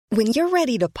When you're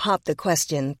ready to pop the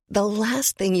question, the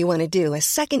last thing you want to do is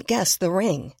second-guess the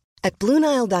ring. At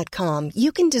BlueNile.com,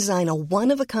 you can design a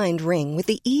one-of-a-kind ring with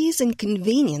the ease and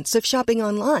convenience of shopping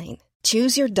online.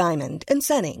 Choose your diamond and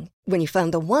setting. When you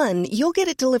find the one, you'll get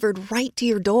it delivered right to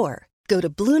your door. Go to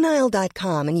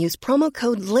BlueNile.com and use promo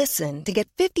code LISTEN to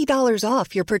get $50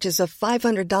 off your purchase of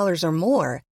 $500 or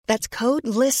more. That's code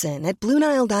LISTEN at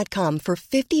BlueNile.com for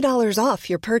 $50 off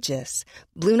your purchase.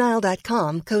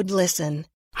 BlueNile.com, code LISTEN.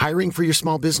 Hiring for your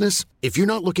small business? If you're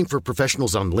not looking for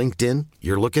professionals on LinkedIn,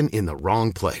 you're looking in the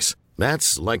wrong place.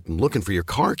 That's like looking for your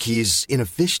car keys in a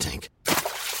fish tank.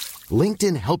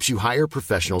 LinkedIn helps you hire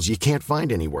professionals you can't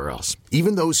find anywhere else,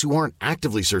 even those who aren't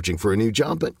actively searching for a new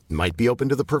job but might be open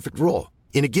to the perfect role.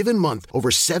 In a given month, over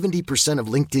 70% of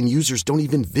LinkedIn users don't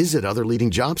even visit other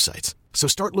leading job sites. So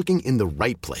start looking in the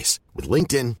right place. With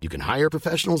LinkedIn, you can hire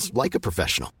professionals like a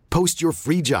professional. Post your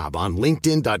free job on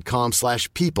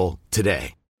linkedin.com/people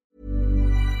today.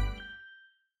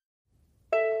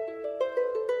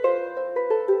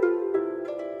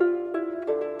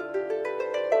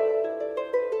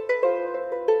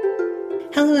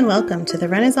 Hello and welcome to the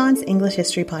Renaissance English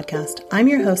History Podcast. I'm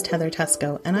your host, Heather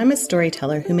Tusco, and I'm a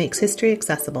storyteller who makes history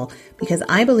accessible because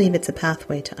I believe it's a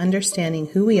pathway to understanding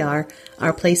who we are,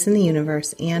 our place in the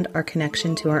universe, and our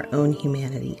connection to our own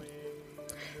humanity.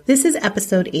 This is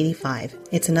episode 85.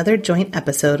 It's another joint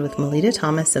episode with Melita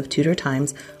Thomas of Tudor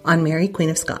Times on Mary, Queen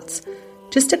of Scots.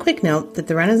 Just a quick note that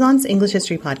the Renaissance English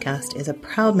History Podcast is a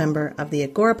proud member of the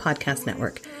Agora Podcast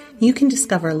Network. You can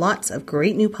discover lots of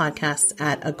great new podcasts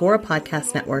at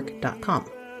agorapodcastnetwork.com.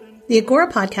 The Agora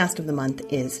podcast of the month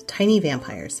is Tiny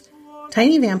Vampires.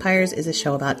 Tiny Vampires is a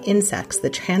show about insects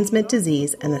that transmit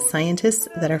disease and the scientists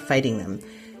that are fighting them.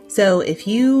 So if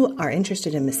you are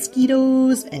interested in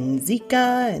mosquitoes and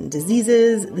Zika and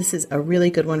diseases, this is a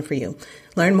really good one for you.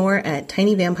 Learn more at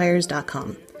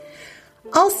tinyvampires.com.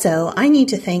 Also, I need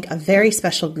to thank a very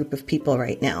special group of people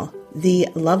right now, the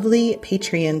lovely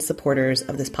Patreon supporters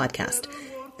of this podcast.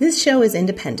 This show is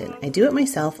independent. I do it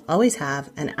myself, always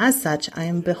have, and as such, I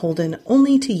am beholden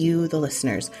only to you, the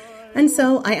listeners. And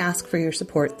so I ask for your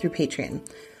support through Patreon.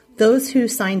 Those who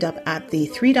signed up at the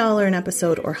 $3 an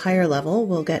episode or higher level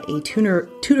will get a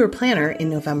Tudor planner in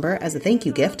November as a thank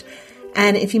you gift.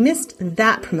 And if you missed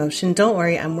that promotion, don't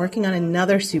worry, I'm working on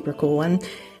another super cool one.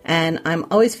 And I'm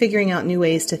always figuring out new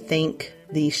ways to thank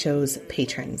the show's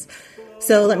patrons.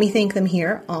 So let me thank them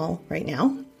here all right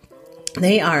now.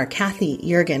 They are Kathy,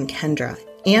 Jurgen, Kendra,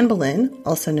 Anne Boleyn,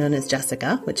 also known as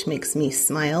Jessica, which makes me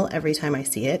smile every time I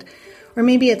see it. Or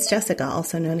maybe it's Jessica,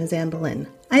 also known as Anne Boleyn.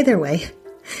 Either way.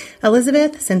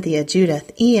 Elizabeth, Cynthia,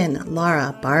 Judith, Ian,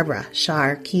 Laura, Barbara,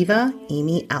 Shar, Kiva,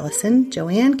 Amy, Allison,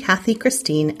 Joanne, Kathy,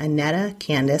 Christine, Annetta,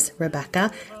 Candace,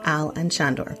 Rebecca, Al, and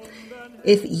Shandor.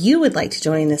 If you would like to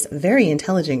join this very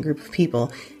intelligent group of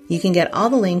people, you can get all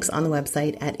the links on the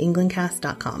website at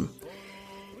englandcast.com.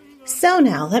 So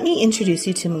now, let me introduce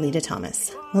you to Melita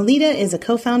Thomas. Melita is a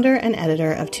co-founder and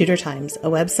editor of Tudor Times,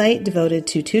 a website devoted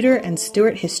to Tudor and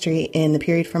Stuart history in the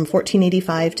period from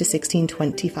 1485 to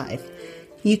 1625.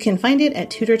 You can find it at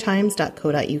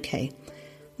tudortimes.co.uk.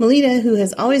 Melita, who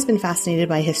has always been fascinated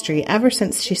by history ever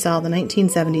since she saw the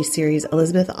 1970s series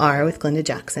Elizabeth R. with Glenda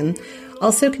Jackson,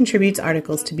 also contributes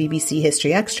articles to BBC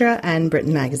History Extra and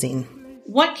Britain Magazine.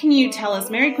 What can you tell us?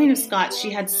 Mary, Queen of Scots,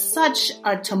 she had such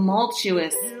a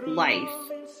tumultuous life.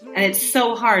 And it's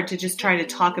so hard to just try to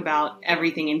talk about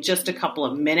everything in just a couple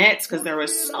of minutes because there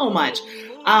was so much.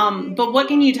 But what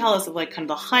can you tell us of like kind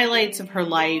of the highlights of her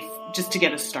life just to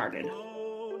get us started?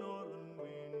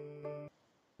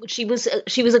 She was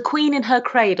a queen in her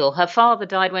cradle. Her father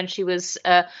died when she was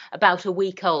about a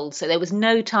week old, so there was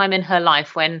no time in her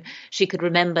life when she could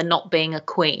remember not being a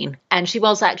queen. And she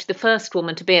was actually the first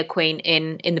woman to be a queen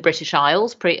in the British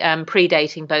Isles,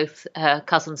 predating both her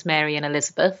cousins Mary and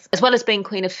Elizabeth. As well as being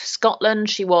Queen of Scotland,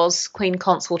 she was Queen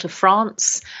Consort of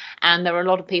France, and there were a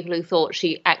lot of people who thought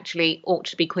she actually ought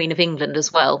to be Queen of England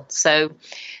as well. So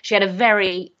she had a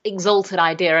very exalted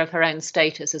idea of her own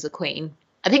status as a queen.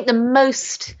 I think the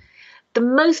most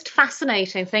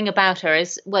fascinating thing about her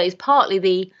is partly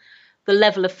the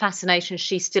level of fascination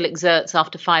she still exerts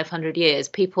after 500 years.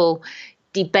 People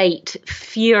debate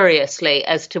furiously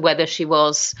as to whether she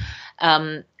was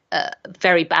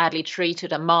very badly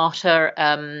treated, a martyr,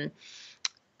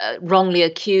 wrongly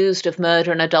accused of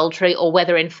murder and adultery, or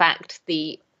whether in fact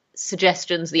the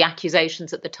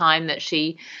accusations at the time that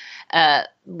she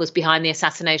was behind the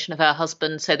assassination of her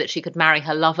husband so that she could marry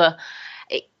her lover.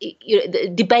 The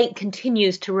debate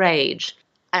continues to rage.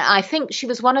 I think she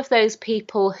was one of those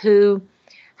people who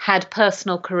had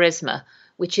personal charisma,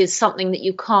 which is something that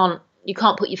you can't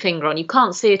put your finger on. You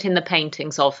can't see it in the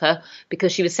paintings of her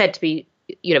because she was said to be,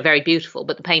 very beautiful,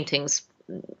 but the paintings,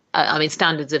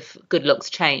 standards of good looks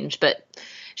change, but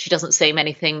she doesn't seem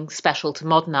anything special to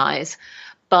modernize.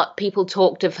 But people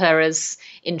talked of her as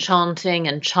enchanting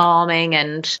and charming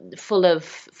and full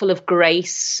of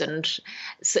grace, and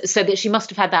so that she must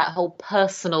have had that whole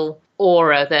personal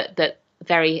aura that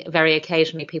very, very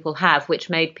occasionally people have, which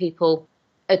made people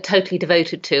totally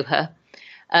devoted to her.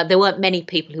 There weren't many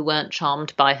people who weren't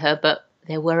charmed by her, but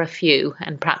there were a few,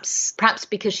 and perhaps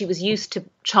because she was used to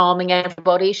charming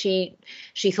everybody, she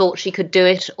thought she could do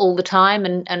it all the time,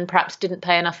 and perhaps didn't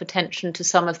pay enough attention to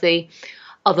some of the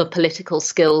other political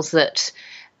skills that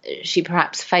she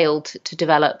perhaps failed to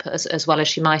develop as well as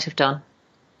she might have done.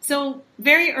 So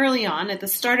very early on, at the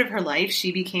start of her life,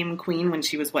 she became queen when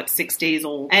she was, 6 days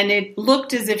old. And it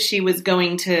looked as if she was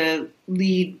going to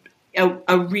lead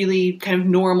a really kind of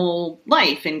normal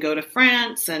life and go to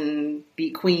France and be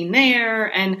queen there.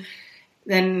 And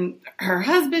then her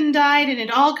husband died, and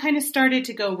it all kind of started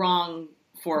to go wrong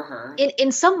for her.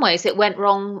 In some ways, it went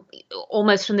wrong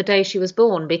almost from the day she was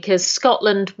born, because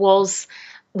Scotland was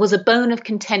a bone of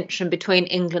contention between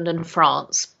England and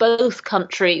France. Both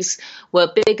countries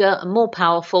were bigger and more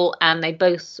powerful, and they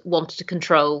both wanted to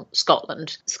control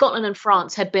Scotland. Scotland and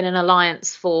France had been in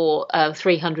alliance for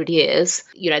 300 years.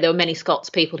 There were many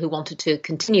Scots people who wanted to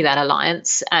continue that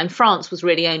alliance, and France was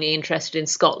really only interested in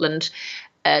Scotland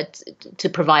to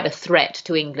provide a threat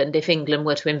to England if England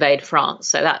were to invade France.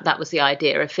 So that was the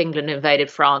idea. If England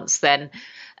invaded France, then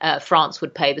France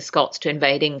would pay the Scots to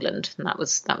invade England, and that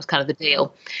was kind of the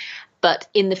deal. But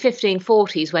in the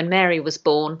 1540s, when Mary was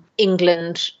born,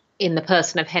 England, in the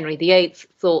person of Henry VIII,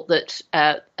 thought that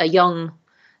a young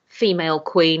female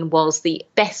queen was the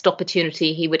best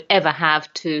opportunity he would ever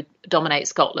have to dominate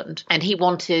Scotland. And he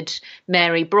wanted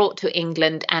Mary brought to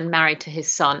England and married to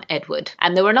his son, Edward.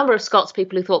 And there were a number of Scots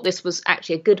people who thought this was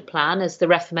actually a good plan as the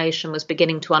Reformation was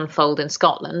beginning to unfold in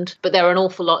Scotland. But there were an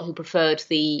awful lot who preferred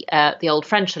the old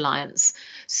French alliance.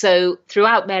 So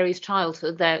throughout Mary's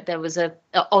childhood, there was an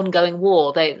ongoing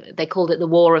war. They called it the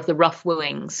War of the Rough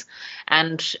Wooings.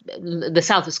 And the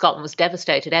south of Scotland was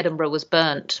devastated. Edinburgh was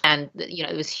burnt. And,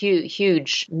 there was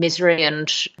huge misery.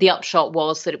 And the upshot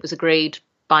was that it was agreed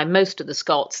by most of the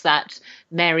Scots that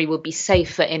Mary would be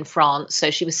safer in France.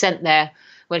 So she was sent there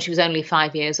when she was only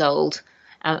 5 years old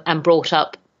and brought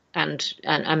up and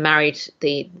married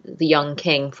the young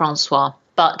king, Francois.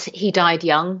 But he died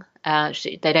young.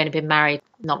 They'd only been married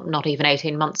not even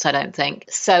 18 months, I don't think.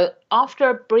 So after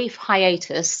a brief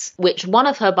hiatus, which one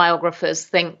of her biographers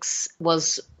thinks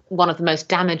was one of the most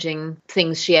damaging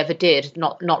things she ever did,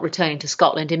 not returning to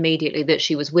Scotland immediately that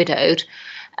she was widowed,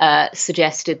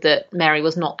 suggested that Mary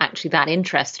was not actually that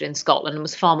interested in Scotland and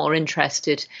was far more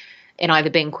interested in either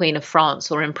being Queen of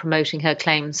France or in promoting her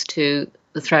claims to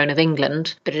the throne of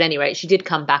England. But at any rate, she did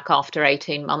come back after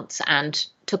 18 months and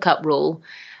took up rule.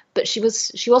 But she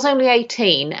was only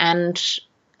 18, and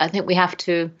I think we have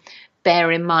to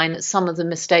bear in mind that some of the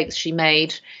mistakes she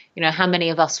made, how many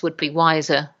of us would be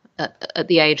wiser at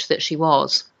the age that she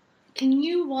was? Can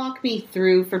you walk me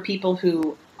through, for people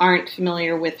who aren't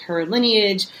familiar with her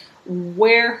lineage,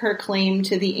 where her claim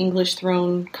to the English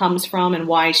throne comes from and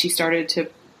why she started to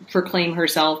proclaim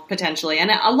herself potentially?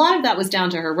 And a lot of that was down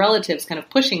to her relatives kind of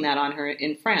pushing that on her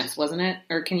in France, wasn't it?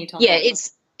 Or can you tell me? Yeah,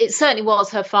 it certainly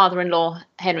was her father-in-law,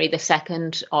 Henry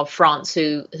II of France,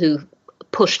 who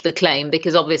pushed the claim,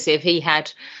 because obviously if he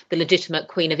had the legitimate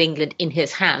Queen of England in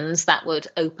his hands, that would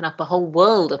open up a whole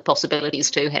world of possibilities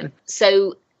to him.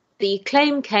 So the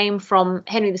claim came from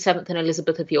Henry VII and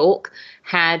Elizabeth of York,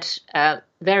 had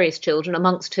various children,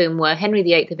 amongst whom were Henry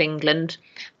VIII of England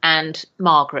and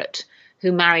Margaret,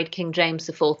 who married King James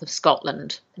IV of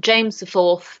Scotland. James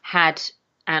IV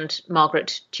and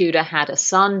Margaret Tudor had a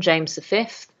son, James V,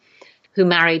 who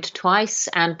married twice,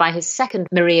 and by his second,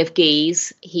 Marie of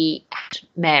Guise, he had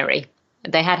Mary.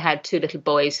 They had two little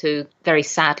boys who very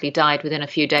sadly died within a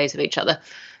few days of each other,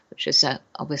 which is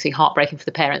obviously heartbreaking for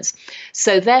the parents.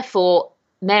 So therefore,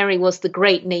 Mary was the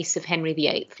great niece of Henry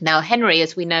VIII. Now, Henry,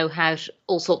 as we know, had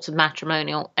all sorts of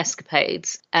matrimonial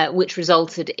escapades, which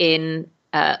resulted in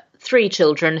 3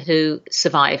 children who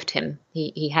survived him.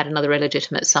 He had another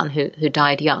illegitimate son who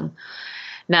died young.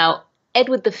 Now,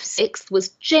 Edward VI was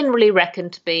generally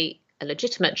reckoned to be a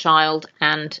legitimate child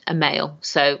and a male,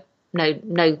 so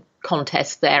no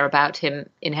contest there about him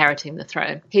inheriting the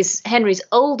throne. Henry's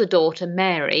older daughter,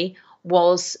 Mary,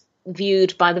 was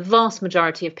viewed by the vast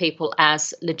majority of people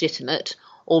as legitimate,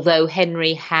 although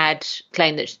Henry had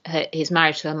claimed that his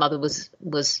marriage to her mother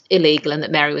was illegal and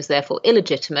that Mary was therefore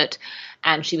illegitimate,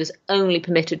 and she was only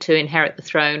permitted to inherit the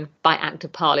throne by Act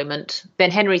of Parliament.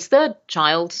 Then Henry's third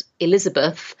child,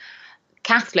 Elizabeth,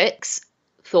 Catholics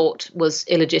thought was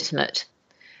illegitimate.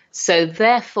 So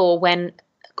therefore, when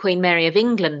Queen Mary of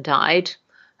England died,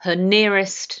 her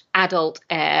nearest adult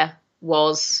heir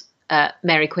was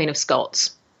Mary, Queen of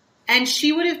Scots. And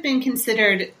she would have been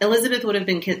considered, Elizabeth would have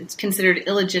been considered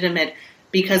illegitimate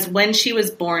because when she was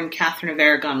born, Catherine of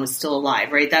Aragon was still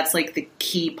alive, right? That's like the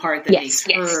key part that makes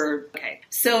her. Okay.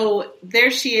 So there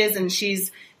she is, and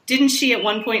didn't she at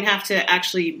one point have to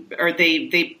actually, or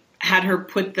they had her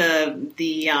put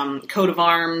the coat of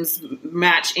arms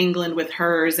match England with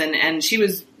hers, and she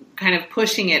was kind of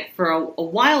pushing it for a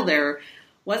while there,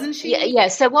 wasn't she? Yeah.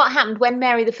 So what happened when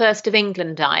Mary I of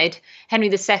England died? Henry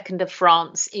II of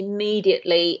France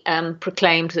immediately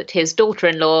proclaimed that his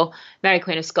daughter-in-law, Mary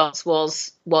Queen of Scots,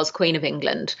 was Queen of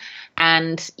England.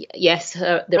 And yes,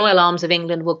 the Royal Arms of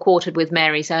England were quartered with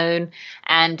Mary's own,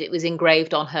 and it was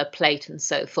engraved on her plate and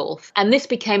so forth. And this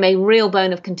became a real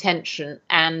bone of contention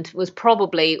and was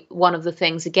probably one of the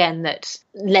things, again, that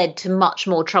led to much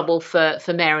more trouble for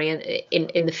Mary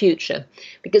in the future.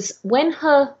 Because when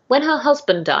her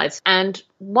husband died, and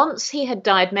once he had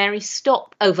died, Mary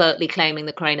stopped overtly claiming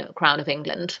the crown of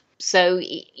England. So,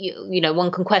 you know,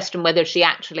 one can question whether she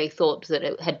actually thought that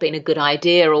it had been a good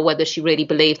idea or whether she really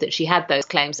believed that she had those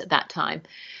claims at that time.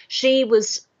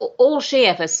 All she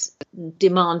ever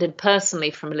demanded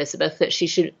personally from Elizabeth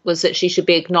was that she should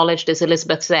be acknowledged as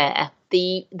Elizabeth's heir.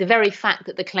 The very fact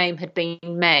that the claim had been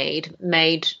made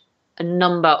a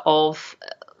number of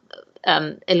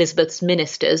Elizabeth's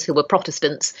ministers, who were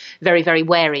Protestants, very, very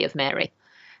wary of Mary.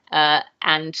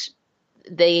 And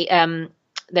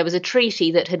there was a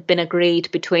treaty that had been agreed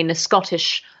between the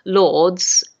Scottish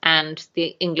lords and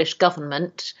the English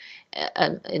government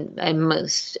in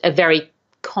a very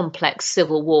complex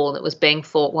civil war that was being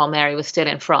fought while Mary was still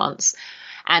in France.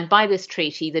 And by this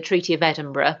treaty, the Treaty of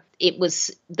Edinburgh,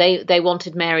 they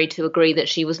wanted Mary to agree that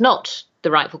she was not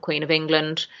the rightful Queen of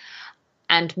England,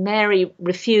 and Mary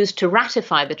refused to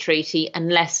ratify the treaty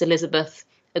unless Elizabeth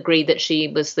agreed that she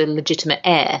was the legitimate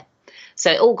heir. So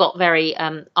it all got very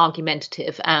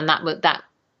argumentative, and that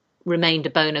remained a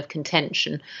bone of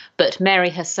contention. But Mary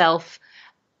herself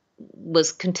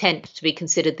was content to be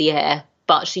considered the heir,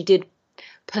 but she did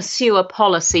pursue a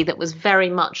policy that was very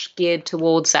much geared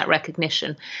towards that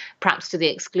recognition, perhaps to the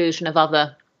exclusion of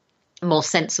other more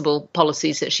sensible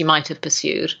policies that she might have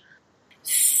pursued.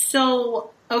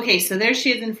 So there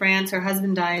she is in France, her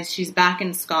husband dies, she's back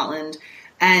in Scotland.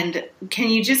 And can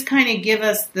you just kind of give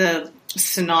us the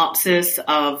synopsis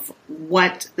of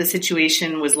what the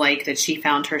situation was like that she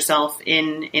found herself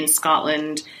in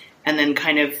Scotland, and then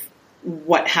kind of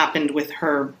what happened with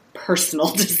her personal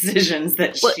decisions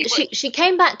that she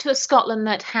came back to a Scotland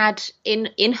that had,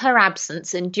 in her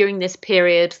absence and during this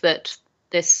period that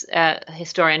this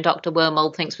historian Dr.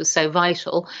 Wormold thinks was so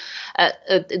vital,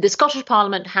 the Scottish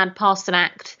Parliament had passed an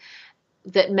act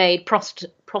that made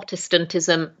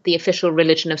Protestantism the official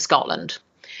religion of Scotland.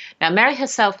 Now, Mary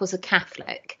herself was a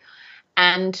Catholic,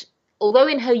 and although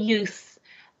in her youth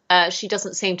she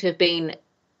doesn't seem to have been,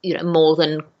 more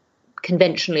than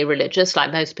conventionally religious,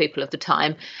 like most people of the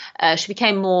time, she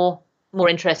became more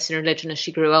interested in religion as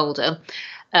she grew older.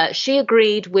 She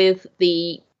agreed with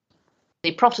the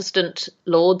Protestant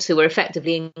lords, who were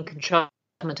effectively in control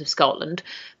of Scotland,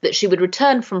 that she would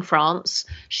return from France.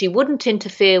 She wouldn't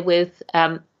interfere with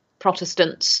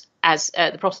Protestants as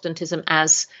the Protestantism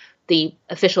as the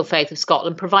official faith of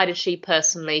Scotland, provided she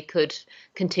personally could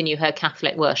continue her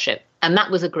Catholic worship. And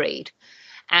that was agreed.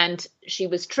 And she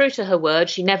was true to her word.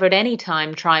 She never at any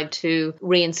time tried to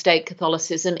reinstate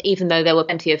Catholicism, even though there were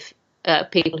plenty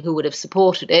of people who would have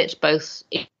supported it, both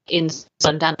in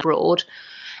Scotland and abroad,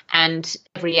 and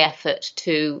every effort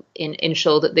to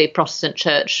ensure that the Protestant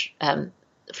church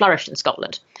flourished in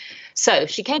Scotland. So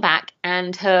she came back,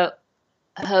 and her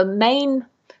main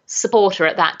supporter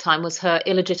at that time was her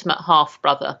illegitimate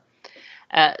half-brother,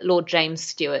 Lord James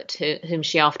Stuart, whom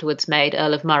she afterwards made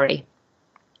Earl of Murray.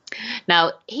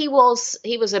 Now, he was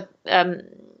a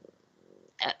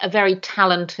very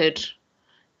talented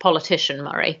politician,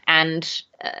 Murray, and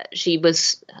she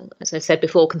was, as I said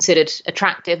before, considered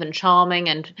attractive and charming,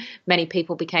 and many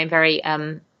people became very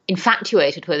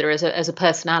infatuated with her as a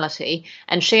personality.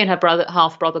 And she and her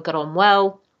half-brother got on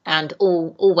well, and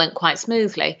all went quite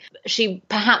smoothly. She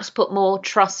perhaps put more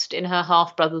trust in her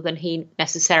half-brother than he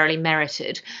necessarily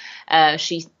merited.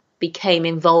 She became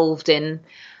involved in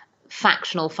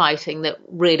factional fighting that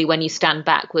really, when you stand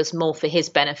back, was more for his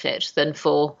benefit than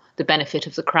for the benefit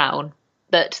of the crown.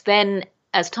 But then,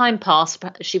 as time passed,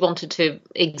 she wanted to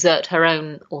exert her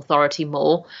own authority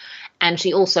more, and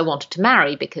she also wanted to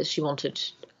marry because she wanted,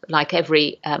 like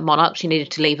every monarch, she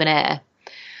needed to leave an heir.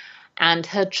 And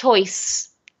her choice,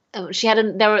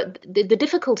 the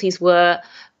difficulties were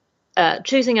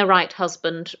choosing a right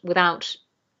husband without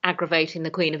aggravating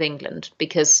the Queen of England,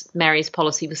 because Mary's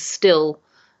policy was still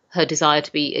her desire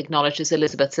to be acknowledged as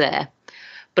Elizabeth's heir.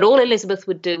 But all Elizabeth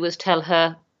would do was tell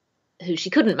her who she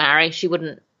couldn't marry. She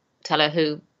wouldn't tell her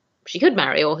who she could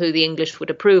marry or who the English would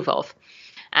approve of.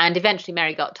 And eventually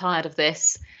Mary got tired of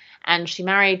this, and she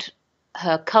married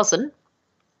her cousin,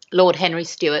 Lord Henry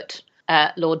Stuart,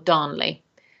 Lord Darnley,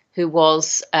 who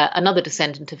was another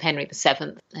descendant of Henry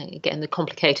VII, again, the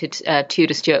complicated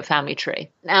Tudor-Stuart family tree.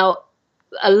 Now,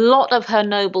 a lot of her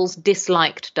nobles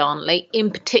disliked Darnley,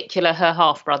 in particular her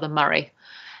half-brother Murray.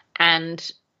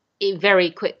 And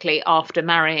very quickly after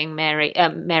marrying Mary,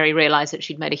 Mary realised that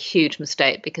she'd made a huge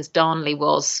mistake, because Darnley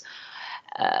was,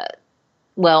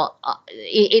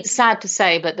 it's sad to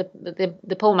say, but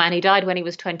the poor man, he died when he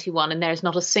was 21, and there is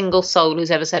not a single soul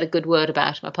who's ever said a good word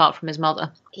about him apart from his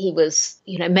mother. He was,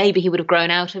 maybe he would have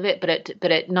grown out of it, but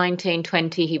at 19,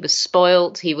 20, he was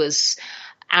spoilt, he was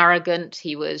arrogant,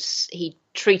 he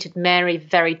treated Mary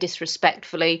very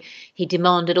disrespectfully. He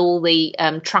demanded all the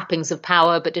trappings of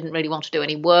power, but didn't really want to do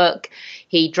any work.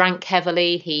 He drank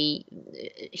heavily. He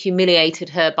humiliated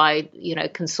her by,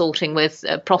 consorting with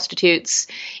prostitutes.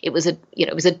 It was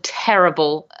a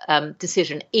terrible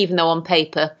decision, even though on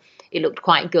paper it looked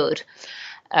quite good.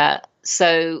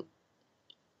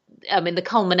 The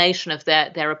culmination of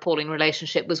their appalling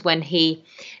relationship was when he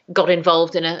got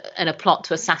involved in a plot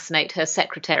to assassinate her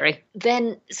secretary.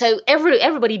 Then, so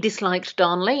everybody disliked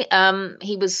Darnley.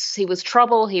 He was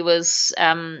trouble. He was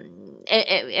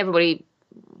everybody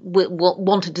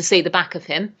wanted to see the back of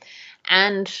him,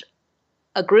 and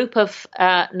a group of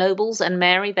nobles and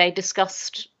Mary, they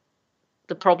discussed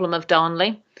the problem of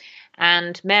Darnley,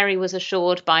 and Mary was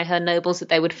assured by her nobles that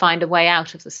they would find a way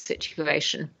out of the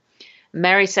situation.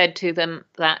 Mary said to them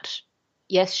that,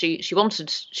 yes, she wanted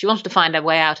to find a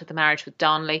way out of the marriage with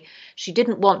Darnley. She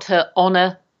didn't want her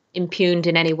honour impugned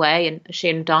in any way, and she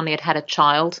and Darnley had a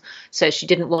child, so she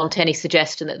didn't want any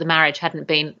suggestion that the marriage hadn't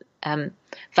been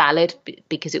valid,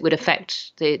 because it would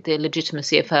affect the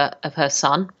legitimacy of her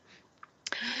son.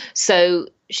 So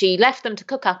she left them to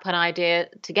cook up an idea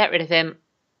to get rid of him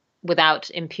without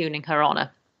impugning her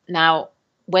honour. Now,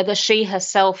 whether she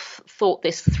herself thought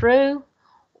this through,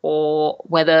 or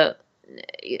whether,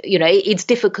 it's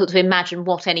difficult to imagine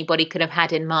what anybody could have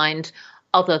had in mind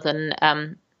other than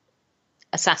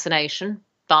assassination.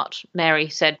 But Mary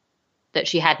said that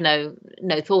she had no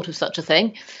thought of such a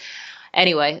thing.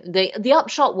 Anyway, the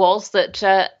upshot was that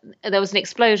there was an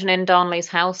explosion in Darnley's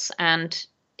house, and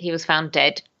he was found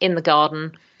dead in the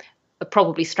garden,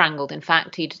 probably strangled. In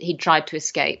fact, he'd tried to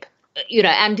escape.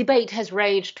 And debate has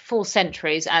raged for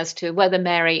centuries as to whether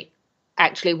Mary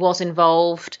actually was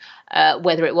involved,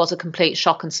 whether it was a complete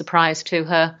shock and surprise to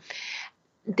her.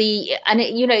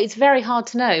 It's very hard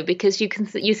to know, because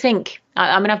you think,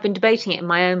 I've been debating it in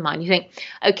my own mind. You think,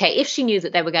 okay, if she knew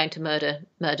that they were going to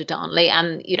murder Darnley,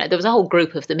 and there was a whole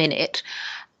group of them in it,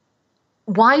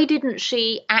 why didn't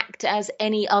she act as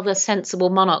any other sensible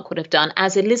monarch would have done?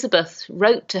 As Elizabeth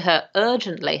wrote to her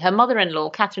urgently, her mother-in-law,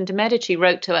 Catherine de' Medici,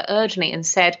 wrote to her urgently and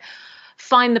said,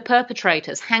 find the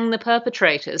perpetrators, hang the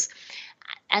perpetrators.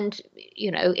 And,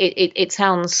 it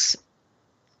sounds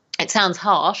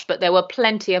harsh, but there were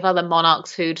plenty of other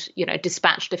monarchs who'd,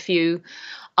 dispatched a few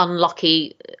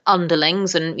unlucky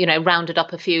underlings and, rounded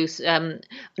up a few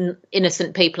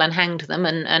innocent people and hanged them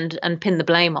and pinned the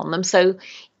blame on them. So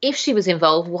if she was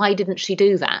involved, why didn't she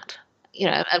do that?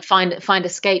 And find a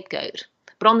scapegoat.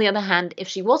 But on the other hand, if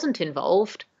she wasn't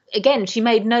involved, again, she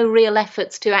made no real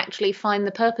efforts to actually find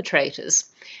the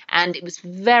perpetrators. And it was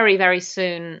very, very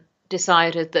soon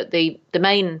decided that the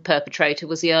main perpetrator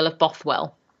was the Earl of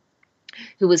Bothwell,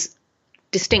 who was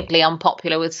distinctly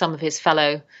unpopular with some of his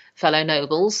fellow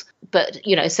nobles. But,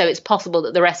 so it's possible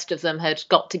that the rest of them had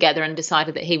got together and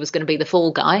decided that he was going to be the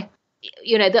fall guy.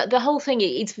 The whole thing,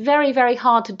 it's very, very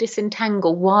hard to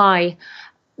disentangle why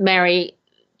Mary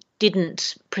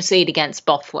didn't proceed against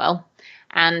Bothwell.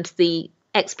 And the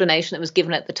explanation that was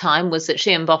given at the time was that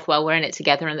she and Bothwell were in it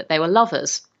together and that they were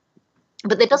lovers.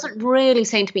 But there doesn't really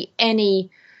seem to be any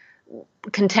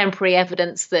contemporary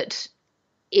evidence that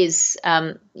is,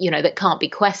 that can't be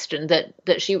questioned,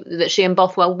 that she and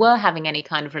Bothwell were having any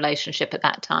kind of relationship at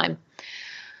that time.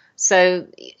 So,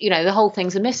 the whole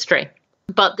thing's a mystery.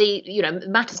 But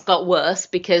matters got worse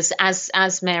because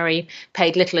as Mary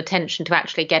paid little attention to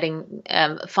actually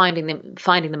finding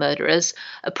the murderers,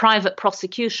 a private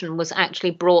prosecution was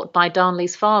actually brought by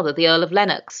Darnley's father, the Earl of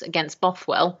Lennox, against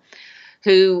Bothwell,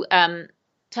 who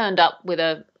turned up with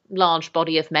a large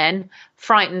body of men,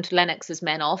 frightened Lennox's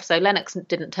men off. So Lennox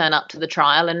didn't turn up to the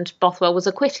trial, and Bothwell was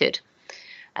acquitted.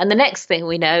 And the next thing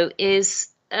we know is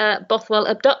Bothwell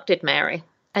abducted Mary.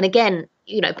 And again,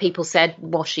 people said,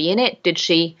 was she in it? Did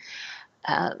she,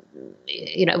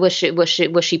 was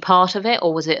she part of it,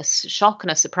 or was it a shock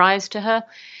and a surprise to her?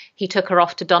 He took her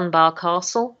off to Dunbar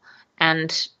Castle,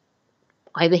 and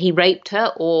either he raped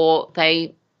her or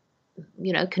they,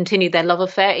 continued their love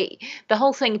affair. The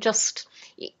whole thing just,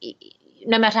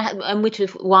 no matter how, and which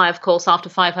is why, of course, after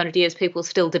 500 years, people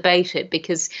still debate it,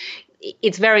 because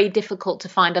it's very difficult to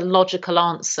find a logical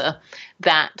answer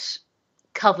that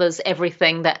covers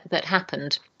everything that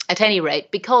happened. At any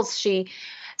rate, because she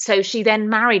then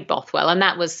married Bothwell, and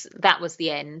that was the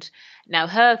end. Now,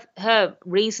 her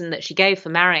reason that she gave for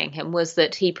marrying him was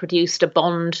that he produced a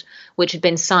bond which had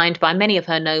been signed by many of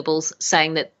her nobles,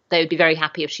 saying that they would be very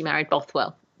happy if she married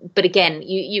Bothwell. But again,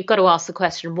 you've got to ask the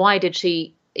question, why did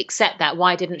she accept that?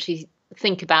 Why didn't she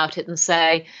think about it and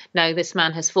say, no, this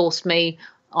man has forced me,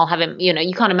 I'll have him,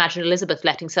 you can't imagine Elizabeth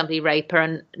letting somebody rape her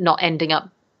and not ending up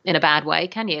in a bad way,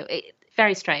 can you?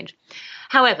 Very strange.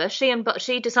 However,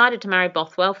 she decided to marry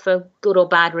Bothwell for good or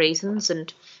bad reasons,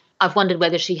 and I've wondered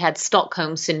whether she had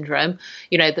Stockholm syndrome,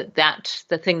 that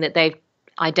the thing that they've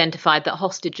identified that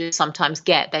hostages sometimes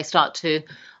get. They start to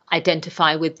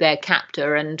identify with their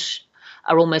captor and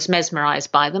are almost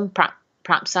mesmerized by them.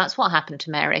 Perhaps that's what happened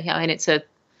to Mary. I mean, it's about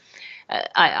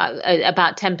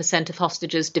 10% of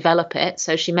hostages develop it,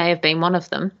 so she may have been one of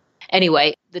them.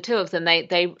 Anyway, the two of them,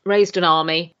 they raised an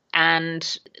army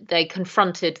and they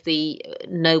confronted the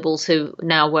nobles who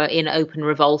now were in open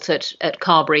revolt at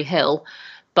Carberry Hill.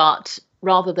 But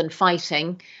rather than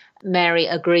fighting, Mary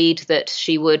agreed that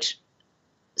she would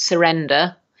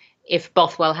surrender if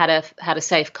Bothwell had a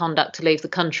safe conduct to leave the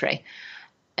country.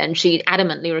 And she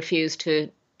adamantly refused to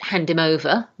hand him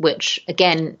over, which,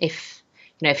 again, if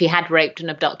he had raped and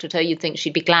abducted her, you'd think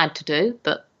she'd be glad to do,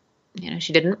 but,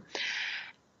 she didn't.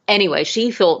 Anyway,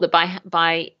 she thought that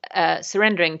by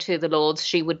surrendering to the Lords,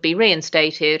 she would be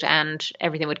reinstated and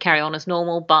everything would carry on as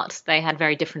normal, but they had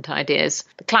very different ideas.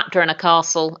 They clapped her in a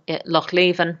castle at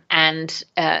Lochleven, and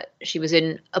she was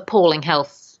in appalling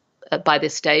health by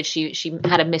this stage. She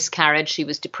had a miscarriage, she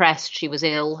was depressed, she was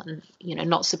ill, and,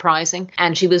 not surprising.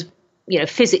 And she was,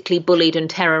 physically bullied and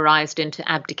terrorised into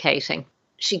abdicating.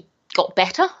 She got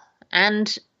better,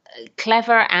 and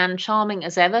clever and charming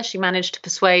as ever, she managed to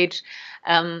persuade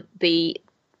the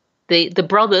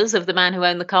brothers of the man who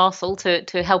owned the castle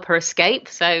to help her escape.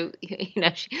 So,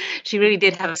 she really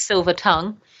did have a silver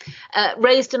tongue.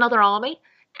 Raised another army,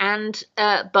 and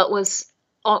but was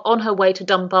on her way to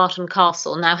Dumbarton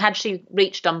Castle. Now, had she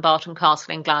reached Dumbarton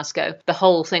Castle in Glasgow, the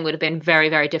whole thing would have been very,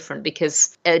 very different,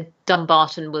 because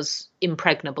Dumbarton was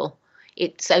impregnable.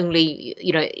 It's only,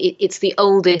 it's the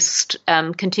oldest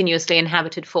continuously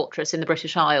inhabited fortress in the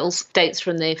British Isles, dates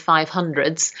from the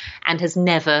 500s, and has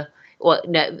never,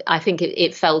 I think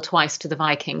it fell twice to the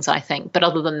Vikings, I think. But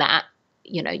other than that,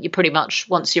 you pretty much,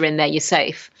 once you're in there, you're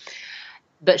safe.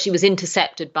 But she was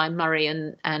intercepted by Murray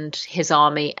and his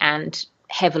army and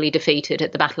heavily defeated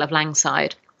at the Battle of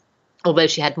Langside. Although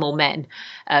she had more men,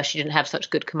 she didn't have such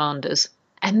good commanders.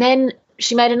 And then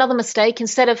she made another mistake.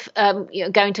 Instead of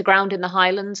going to ground in the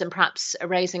Highlands and perhaps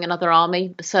raising another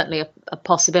army, certainly a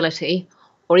possibility,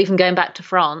 or even going back to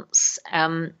France,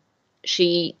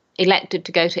 she elected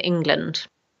to go to England.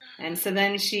 And so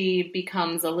then she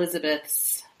becomes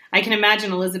Elizabeth's. I can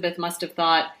imagine Elizabeth must have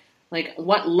thought, like,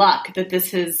 what luck that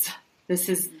this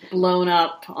is blown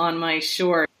up on my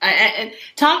shore. And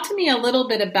talk to me a little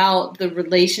bit about the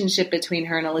relationship between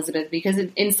her and Elizabeth, because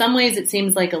in some ways it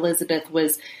seems like Elizabeth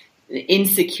was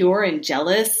insecure and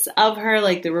jealous of her.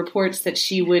 Like, the reports that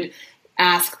she would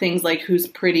ask things like who's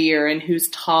prettier and who's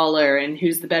taller and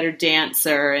who's the better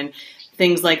dancer and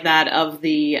things like that of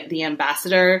the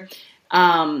ambassador.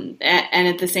 And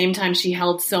at the same time, she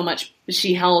held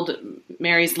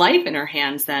Mary's life in her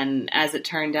hands then, as it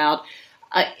turned out.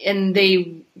 And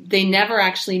they never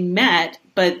actually met,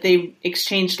 but they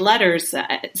exchanged letters.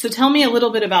 So tell me a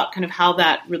little bit about kind of how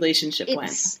that relationship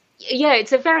went. Yeah,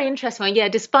 it's a very interesting one. Yeah,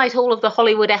 despite all of the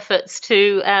Hollywood efforts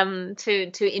to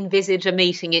envisage a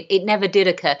meeting, it never did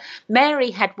occur.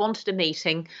 Mary had wanted a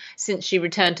meeting since she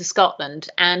returned to Scotland,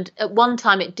 and at one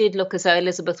time it did look as though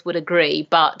Elizabeth would agree,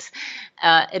 but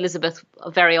Elizabeth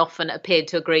very often appeared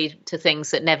to agree to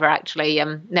things that never actually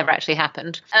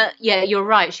happened. Yeah, you're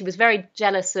right. She was very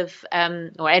jealous of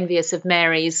or envious of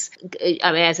Mary's.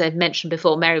 I mean, as I mentioned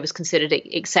before, Mary was considered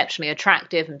exceptionally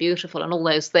attractive and beautiful and all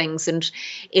those things, and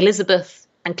Elizabeth,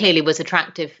 and clearly was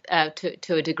attractive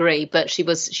to a degree, but she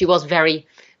was very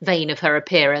vain of her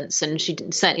appearance, and she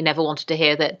certainly never wanted to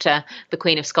hear that the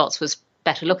Queen of Scots was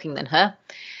better looking than her.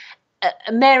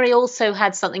 Mary also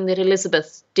had something that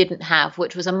Elizabeth didn't have,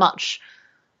 which was a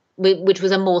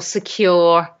more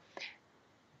secure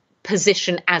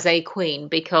position as a queen,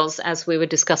 because, as we were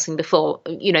discussing before,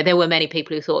 there were many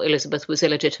people who thought Elizabeth was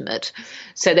illegitimate.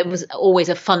 So there was always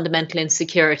a fundamental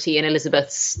insecurity in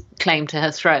Elizabeth's claim to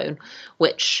her throne,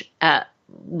 which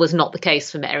was not the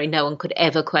case for Mary. No one could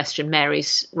ever question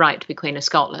Mary's right to be Queen of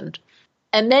Scotland.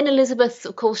 And then Elizabeth,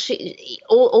 of course,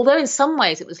 although in some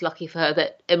ways it was lucky for her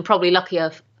and probably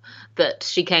luckier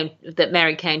that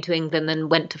Mary came to England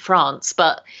and went to France,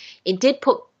 but it did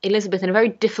put Elizabeth in a very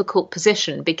difficult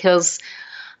position, because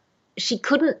she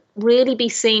couldn't really be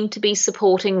seen to be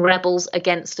supporting rebels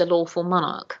against a lawful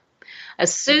monarch.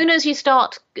 As soon as you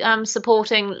start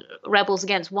supporting rebels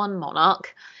against one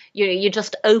monarch, you're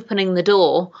just opening the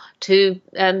door to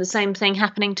the same thing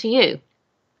happening to you.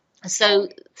 So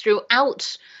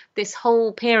throughout this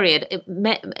whole period,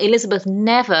 Elizabeth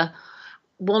never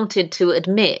wanted to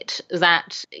admit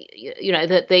that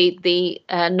that the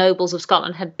nobles of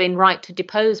Scotland had been right to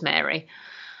depose Mary,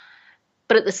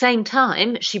 but at the same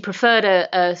time she preferred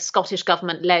a Scottish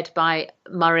government led by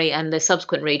Murray and the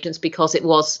subsequent regents, because it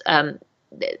was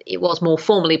more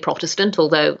formally Protestant,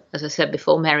 although, as I said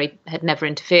before, Mary had never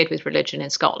interfered with religion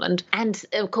in Scotland. And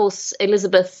of course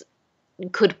Elizabeth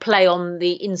could play on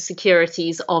the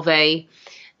insecurities of a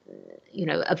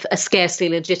scarcely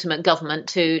legitimate government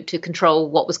to control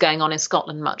what was going on in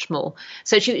Scotland much more.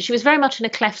 So she was very much in a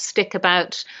cleft stick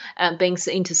about being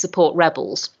seen to support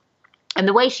rebels. And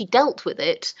the way she dealt with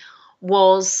it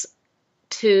was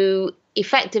to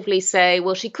effectively say,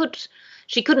 well, she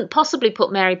couldn't possibly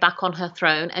put Mary back on her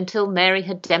throne until Mary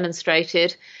had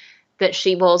demonstrated that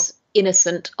she was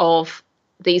innocent of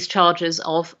these charges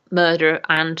of murder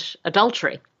and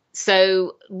adultery.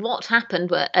 So what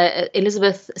happened,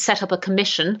 Elizabeth set up a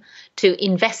commission to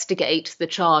investigate the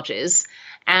charges,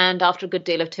 and after a good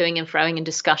deal of toing and froing and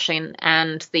discussion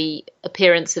and the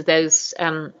appearance of those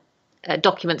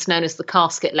documents known as the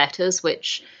casket letters,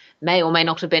 which may or may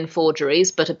not have been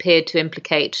forgeries but appeared to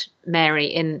implicate Mary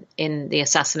in the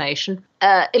assassination,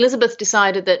 Elizabeth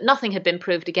decided that nothing had been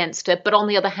proved against her, but on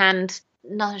the other hand,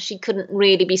 no, she couldn't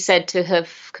really be said to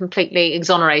have completely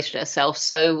exonerated herself.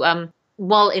 So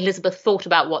while Elizabeth thought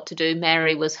about what to do,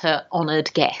 Mary was her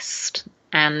honoured guest,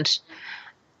 and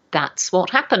that's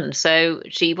what happened. So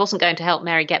she wasn't going to help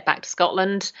Mary get back to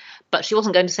Scotland, but she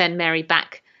wasn't going to send Mary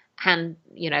back hand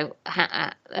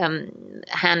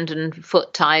and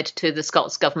foot tied to the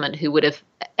Scots government, who would have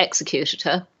executed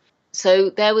her. So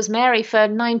there was Mary for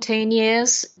 19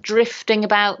 years, drifting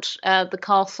about the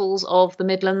castles of the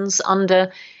Midlands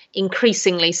under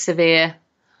increasingly severe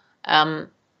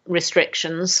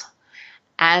restrictions,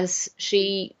 as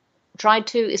she tried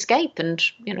to escape. And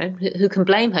who can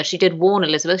blame her? She did warn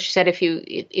Elizabeth. She said, if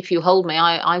you hold me,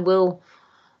 I will,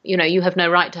 you have no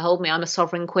right to hold me. I'm a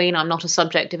sovereign queen. I'm not a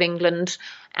subject of England,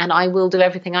 and I will do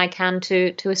everything I can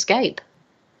to escape.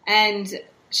 And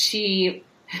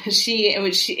it's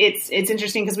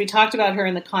interesting because we talked about her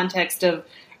in the context of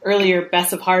earlier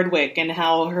Bess of Hardwicke and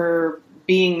how her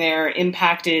being there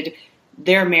impacted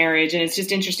their marriage. And it's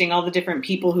just interesting, all the different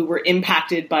people who were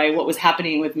impacted by what was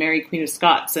happening with Mary, Queen of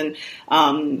Scots. And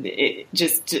it's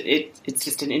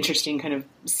just an interesting kind of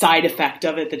side effect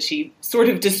of it, that she sort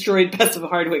of destroyed Bess of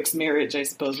Hardwicke's marriage, I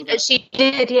suppose. She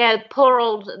did, yeah. The poor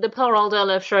old Earl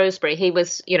of Shrewsbury, he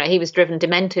was driven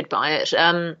demented by it.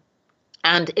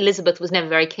 And Elizabeth was never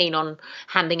very keen on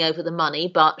handing over the money,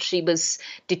 but she was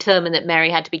determined that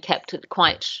Mary had to be kept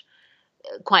quite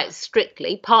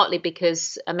strictly, partly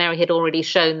because Mary had already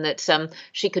shown that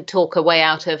she could talk her way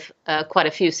out of quite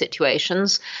a few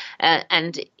situations.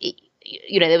 And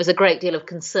there was a great deal of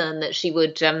concern that she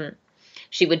would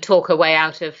talk her way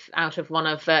out of one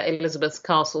of Elizabeth's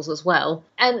castles as well.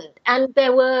 And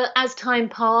there were, as time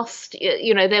passed,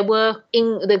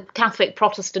 the Catholic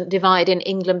Protestant divide in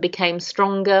England became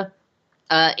stronger.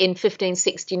 In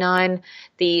 1569,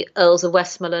 the Earls of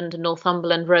Westmoreland and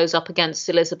Northumberland rose up against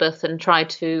Elizabeth and tried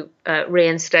to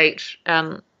reinstate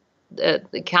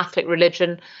the Catholic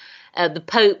religion. The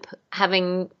Pope,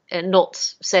 having not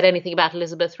said anything about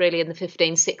Elizabeth really in the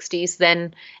 1560s,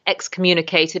 then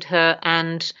excommunicated her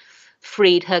and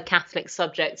freed her Catholic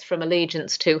subjects from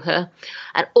allegiance to her.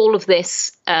 And all of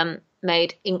this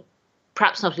made,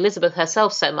 perhaps not Elizabeth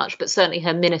herself so much, but certainly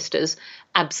her ministers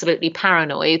absolutely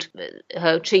paranoid.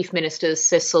 Her chief ministers,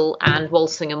 Cecil and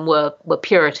Walsingham, were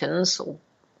Puritans.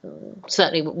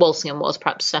 Certainly Walsingham was,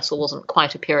 perhaps Cecil wasn't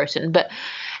quite a Puritan,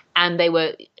 and they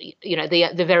were,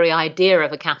 the very idea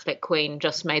of a Catholic queen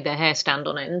just made their hair stand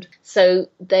on end. So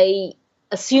they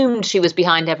assumed she was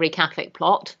behind every Catholic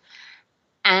plot,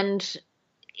 and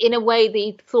in a way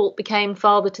the thought became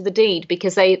father to the deed,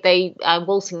 because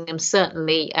Walsingham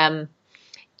certainly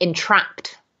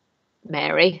entrapped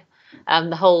Mary.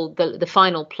 The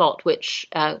final plot, which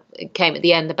came at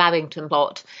the end, the Babington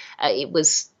plot, it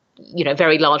was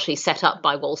very largely set up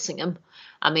by Walsingham.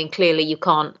 I mean, clearly you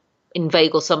can't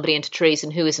inveigle somebody into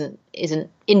treason who isn't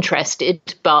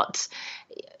interested, but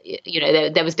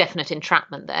there was definite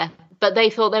entrapment there. But they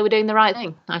thought they were doing the right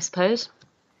thing, I suppose.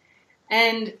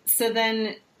 And so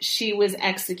then she was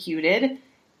executed,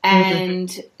 and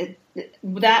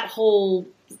that whole,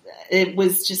 it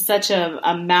was just such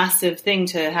a massive thing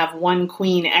to have one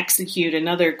queen execute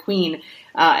another queen,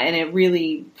 and it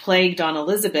really plagued on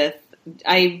Elizabeth.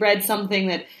 I read something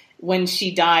that when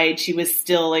she died, she was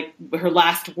still like, her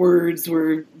last words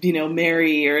were,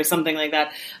 Mary or something like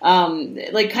that.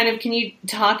 Can you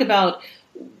talk about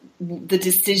the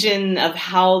decision of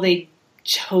how they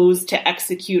chose to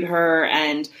execute her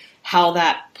and how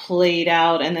that played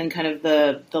out, and then kind of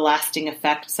the lasting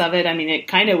effects of it? I mean, it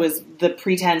kind of was the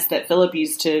pretense that Philip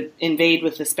used to invade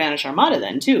with the Spanish Armada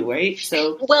then too, right?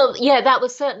 So, well, yeah, that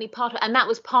was certainly part of, and that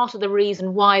was part of the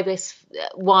reason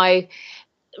why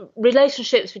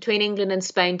relationships between England and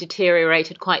Spain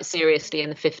deteriorated quite seriously in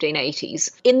the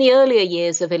 1580s. In the earlier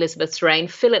years of Elizabeth's reign,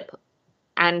 Philip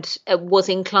was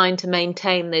inclined to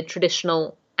maintain the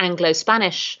traditional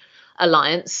Anglo-Spanish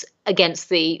alliance against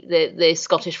the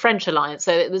Scottish-French alliance.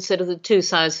 So it was sort of the two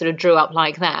sides sort of drew up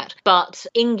like that. But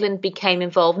England became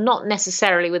involved, not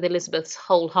necessarily with Elizabeth's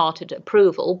wholehearted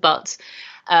approval, but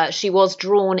she was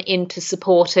drawn into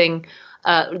supporting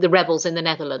the rebels in the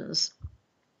Netherlands.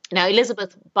 Now,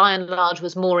 Elizabeth, by and large,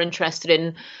 was more interested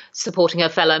in supporting her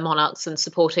fellow monarchs and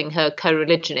supporting her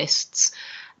co-religionists,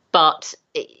 but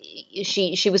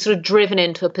she was sort of driven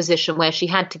into a position where she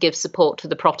had to give support to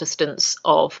the Protestants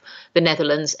of the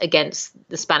Netherlands against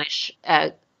the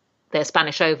their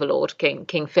Spanish overlord,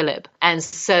 King Philip. And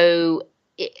so,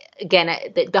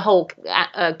 the whole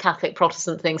Catholic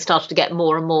Protestant thing started to get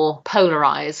more and more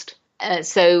polarized.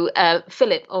 So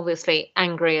Philip, obviously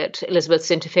angry at Elizabeth's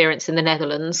interference in the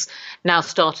Netherlands, now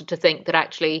started to think that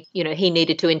actually, he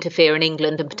needed to interfere in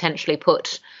England and potentially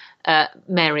put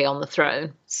Mary on the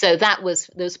throne. So that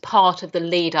was part of the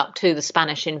lead up to the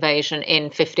Spanish invasion in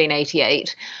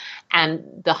 1588,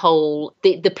 and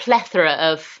the plethora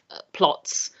of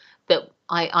plots that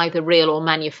either real or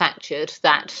manufactured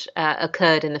that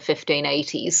occurred in the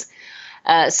 1580s.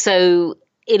 So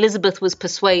Elizabeth was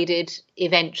persuaded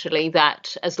eventually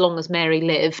that as long as Mary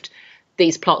lived,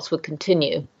 these plots would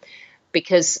continue,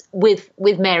 because with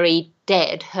Mary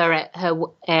dead, her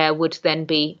heir would then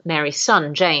be Mary's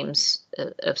son, James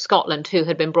of Scotland, who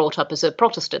had been brought up as a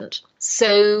Protestant.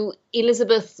 So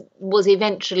Elizabeth was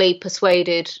eventually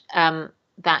persuaded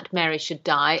that Mary should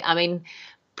die. I mean,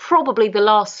 probably the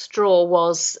last straw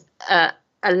was a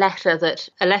letter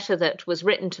that was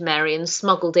written to Mary and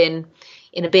smuggled in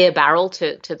a beer barrel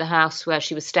to the house where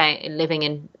she was living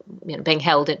in, being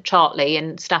held in Chartley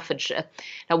in Staffordshire.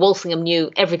 Now, Walsingham knew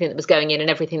everything that was going in and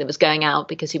everything that was going out,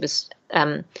 because he was,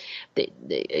 the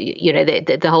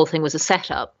whole thing was a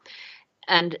setup.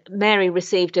 And Mary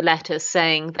received a letter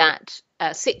saying that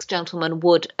 6 gentlemen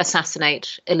would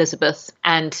assassinate Elizabeth,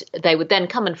 and they would then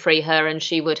come and free her, and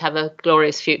she would have a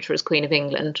glorious future as Queen of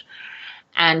England.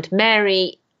 And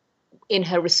Mary, in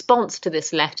her response to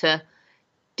this letter,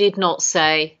 did not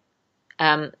say,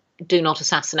 do not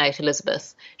assassinate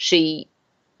Elizabeth. She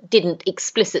didn't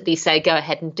explicitly say, go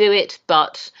ahead and do it,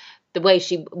 but the way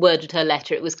she worded her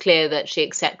letter, it was clear that she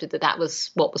accepted that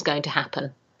was what was going to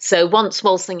happen. So once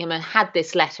Walsingham had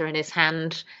this letter in his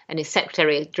hand, and his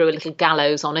secretary drew a little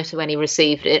gallows on it when he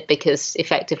received it, because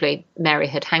effectively Mary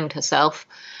had hanged herself,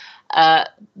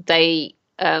 they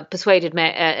persuaded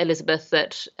Elizabeth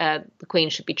that the Queen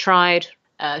should be tried.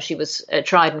 She was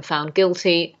tried and found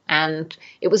guilty, and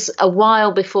it was a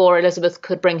while before Elizabeth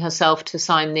could bring herself to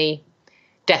sign the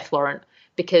death warrant,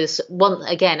 because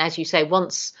as you say,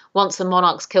 once a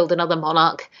monarch's killed another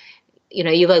monarch,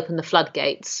 you've opened the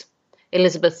floodgates.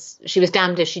 Elizabeth, she was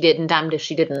damned if she did and damned if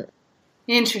she didn't.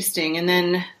 Interesting. And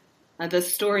then the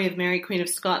story of Mary Queen of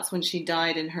Scots when she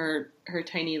died in her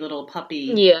tiny little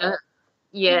puppy. Yeah.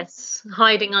 Yes.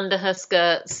 Hiding under her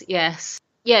skirts. Yes.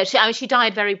 Yeah. She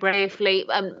died very bravely.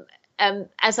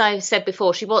 As I said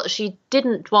before, she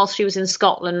didn't, whilst she was in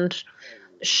Scotland,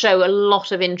 show a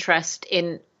lot of interest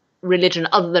in religion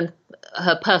other than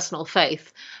her personal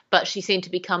faith, but she seemed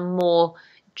to become more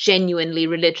genuinely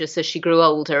religious as she grew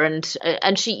older,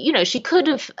 and she could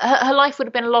have, her life would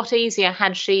have been a lot easier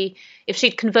if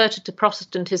she'd converted to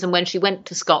Protestantism when she went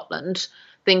to Scotland.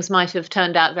 Things might have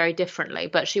turned out very differently,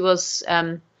 but she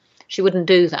wouldn't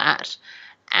do that,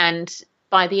 and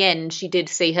by the end she did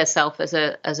see herself as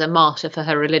a martyr for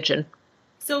her religion.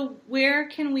 So where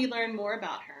can we learn more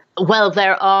about her? Well,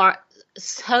 there are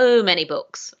so many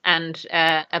books and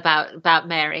about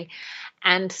Mary,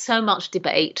 and so much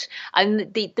debate.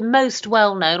 And the most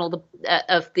well known, or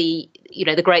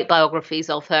the great biographies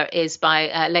of her, is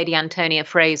by Lady Antonia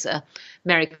Fraser,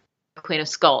 Mary Queen of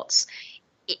Scots.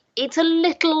 It's a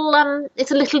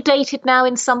little dated now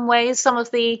in some ways. Some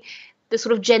of the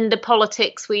sort of gender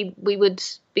politics we would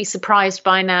be surprised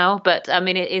by now, but I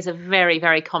mean, it is a very,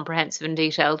 very comprehensive and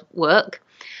detailed work.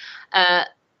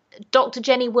 Dr.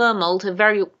 Jenny Wormald, a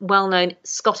very well-known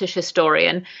Scottish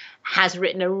historian, has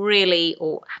written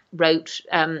wrote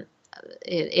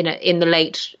in the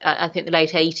late, I think the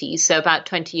late 80s, so about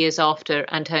 20 years after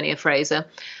Antonia Fraser,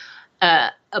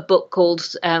 a book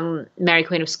called Mary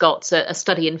Queen of Scots, A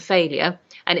Study in Failure.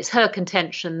 And it's her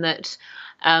contention that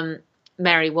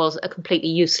Mary was a completely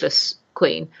useless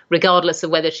queen, regardless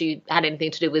of whether she had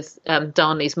anything to do with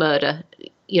Darnley's murder.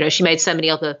 She made so many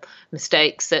other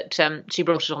mistakes that she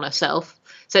brought it on herself.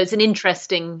 So it's an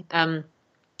interesting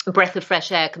breath of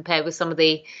fresh air compared with some of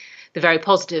the very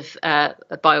positive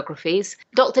biographies.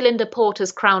 Dr. Linda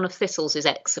Porter's Crown of Thistles is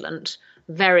excellent.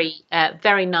 Very,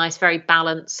 very nice, very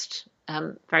balanced,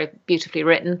 very beautifully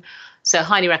written. So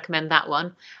highly recommend that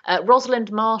one.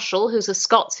 Rosalind Marshall, who's a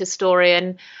Scots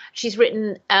historian, she's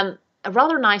written a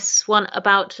rather nice one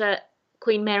about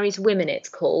Queen Mary's women, it's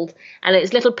called, and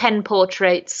it's little pen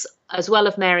portraits as well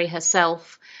of Mary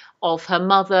herself, of her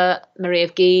mother Marie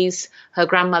of Guise, her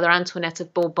grandmother Antoinette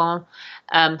of Bourbon,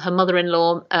 her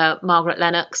mother-in-law Margaret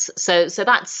Lennox. So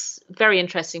that's very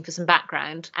interesting for some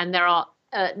background. And there are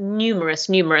numerous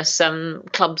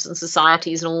clubs and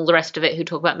societies and all the rest of it who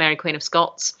talk about Mary Queen of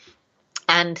Scots.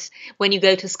 And when you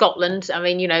go to Scotland, I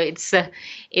mean,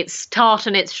 it's tart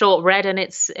and it's shortbread and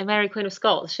it's Mary Queen of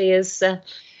Scots. She is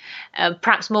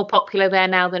perhaps more popular there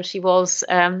now than she was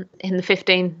in the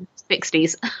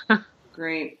 1560s.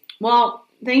 Great. Well,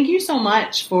 thank you so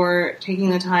much for taking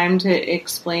the time to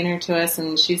explain her to us.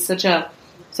 And she's such an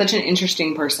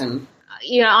interesting person.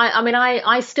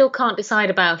 I still can't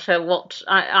decide about her.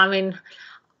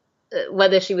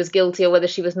 Whether she was guilty or whether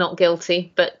she was not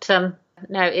guilty. But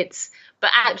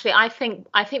But actually, I think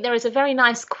there is a very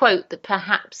nice quote that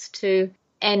perhaps to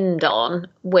end on,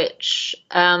 which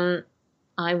I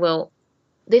will.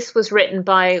 This was written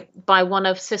by one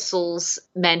of Cecil's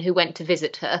men who went to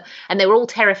visit her, and they were all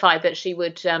terrified that she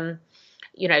would,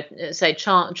 say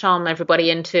charm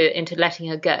everybody into letting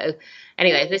her go.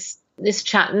 Anyway, this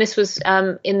chap, and this was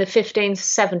in the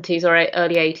 1570s or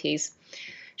early 80s.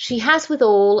 She has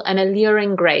withal an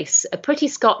alluring grace, a pretty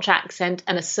Scotch accent,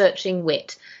 and a searching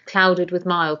wit, clouded with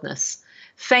mildness.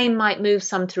 Fame might move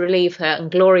some to relieve her,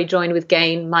 and glory joined with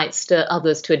gain might stir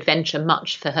others to adventure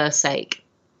much for her sake.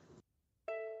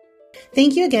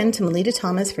 Thank you again to Melita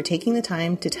Thomas for taking the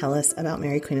time to tell us about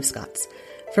Mary Queen of Scots.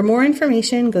 For more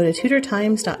information, go to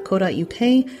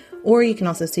tudortimes.co.uk, or you can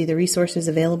also see the resources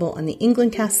available on the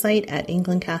Englandcast site at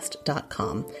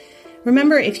englandcast.com.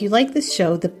 Remember, if you like this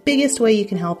show, the biggest way you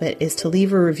can help it is to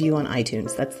leave a review on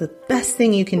iTunes. That's the best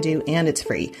thing you can do, and it's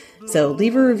free. So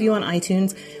leave a review on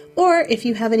iTunes, or if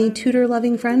you have any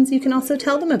Tudor-loving friends, you can also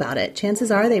tell them about it.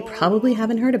 Chances are they probably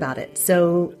haven't heard about it,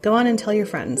 so go on and tell your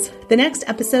friends. The next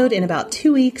episode in about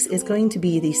 2 weeks is going to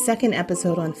be the second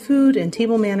episode on food and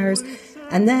table manners,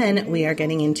 and then we are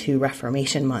getting into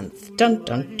Reformation Month, dun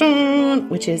dun dun,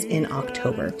 which is in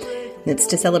October. It's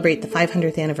to celebrate the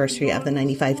 500th anniversary of the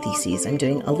 95 Theses. I'm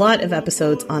doing a lot of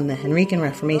episodes on the Henrican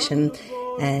Reformation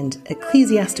and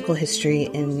ecclesiastical history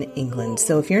in England.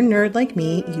 So if you're a nerd like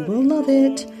me, you will love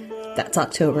it. That's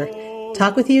October.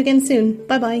 Talk with you again soon.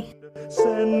 Bye-bye.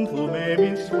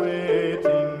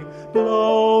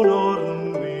 Blow,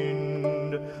 northern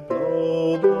wind,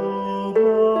 blow, blow,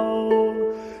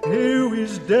 blow. Who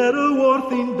is dead or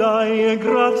worth in die,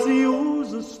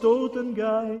 graziosa stoten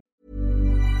guy.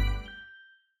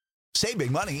 Save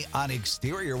big money on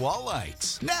exterior wall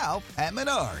lights. Now at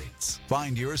Menards.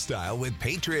 Find your style with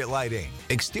Patriot Lighting.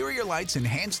 Exterior lights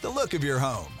enhance the look of your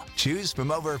home. Choose from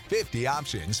over 50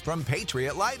 options from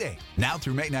Patriot Lighting. Now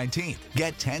through May 19th,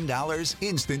 get $10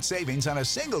 instant savings on a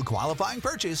single qualifying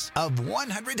purchase of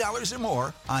 $100 or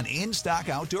more on in-stock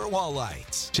outdoor wall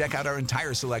lights. Check out our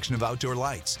entire selection of outdoor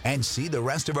lights and see the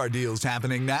rest of our deals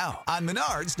happening now on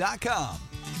Menards.com.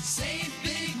 Save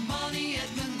big money at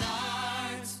Menards.